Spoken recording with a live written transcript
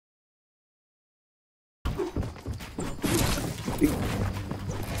You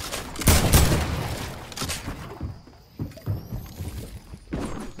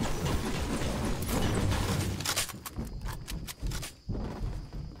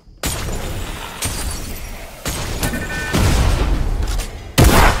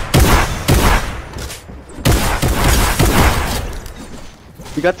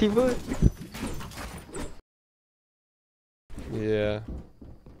got Tfue? Yeah.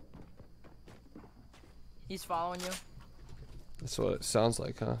 He's following you. That's what it sounds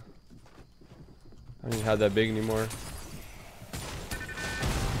like, huh? I don't even have that big anymore.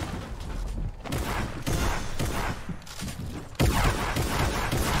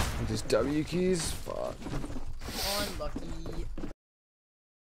 These W keys? Fuck. Unlucky.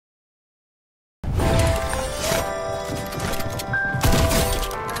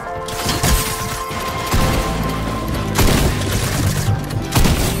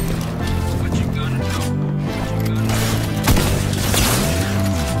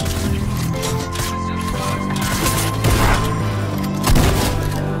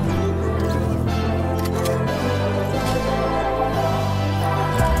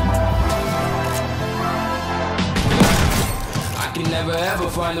 Never ever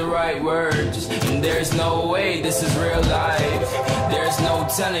find the right words, and there's no way this is real life. There's no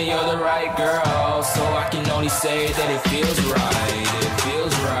telling you're the right girl, so I can only say that it feels right. It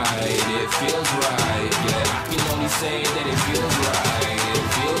feels right, it feels right. Yeah, I can only say that it feels right. It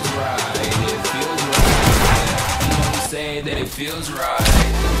feels right, it feels right. Yeah, I can only say that it feels right.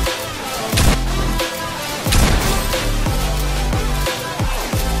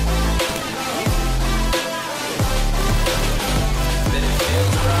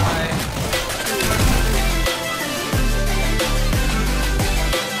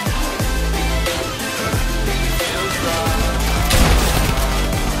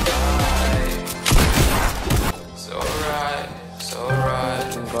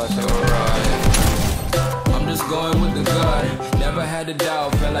 Going with the gut, never had a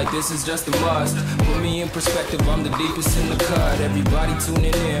doubt, felt like this is just a must. Put me in perspective, I'm the deepest in the cut. Everybody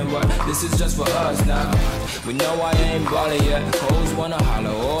tuning in, but this is just for us now. We know I ain't ballin' yet, hoes wanna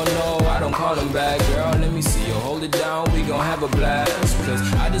holler, oh no, I don't call them back. Girl, let me see you hold it down, we gon' have a blast. Cause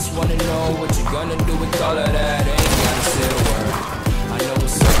I just wanna know what you gonna do with all of that. Ain't gotta say a word, I know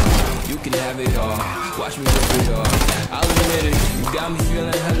what's up, you can have it all. Watch me rip it off, I'll admit it, you got me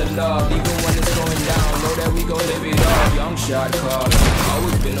feeling hella loved. Even when it's going down, know that we gon' live it up. Young shot caller,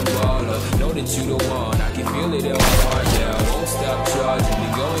 always been a baller. Know that you the one, I can feel it in my heart. Yeah, won't stop charging me,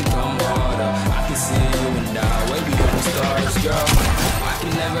 go and come harder. I can see you and I, way beyond the stars, girl. I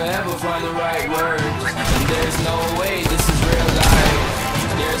can never ever find the right words, and there's no way this is real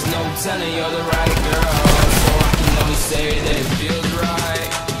life. There's no telling you're the right girl, so I can only say that it feels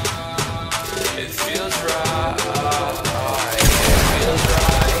right. It feels right. It feels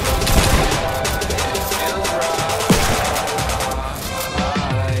right. It feels right.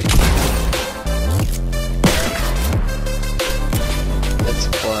 That's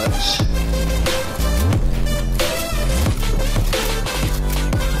clutch.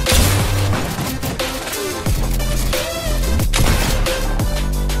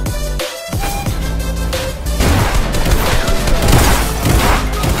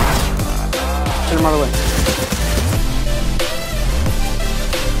 Turn him out of the way.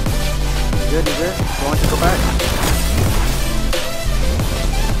 You good? Why don't you go back?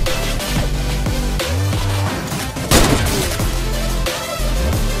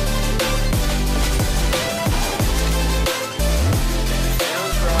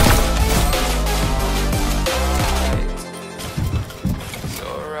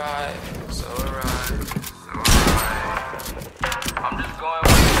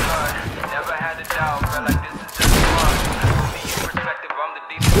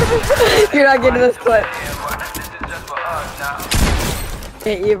 You're not getting this clip.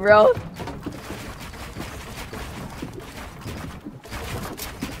 Hit you, bro.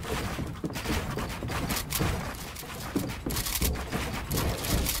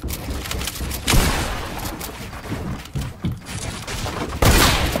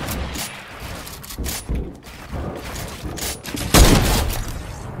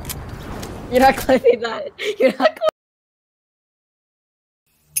 You're not clipping that. You're not clipping.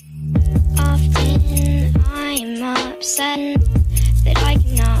 Often I'm upset.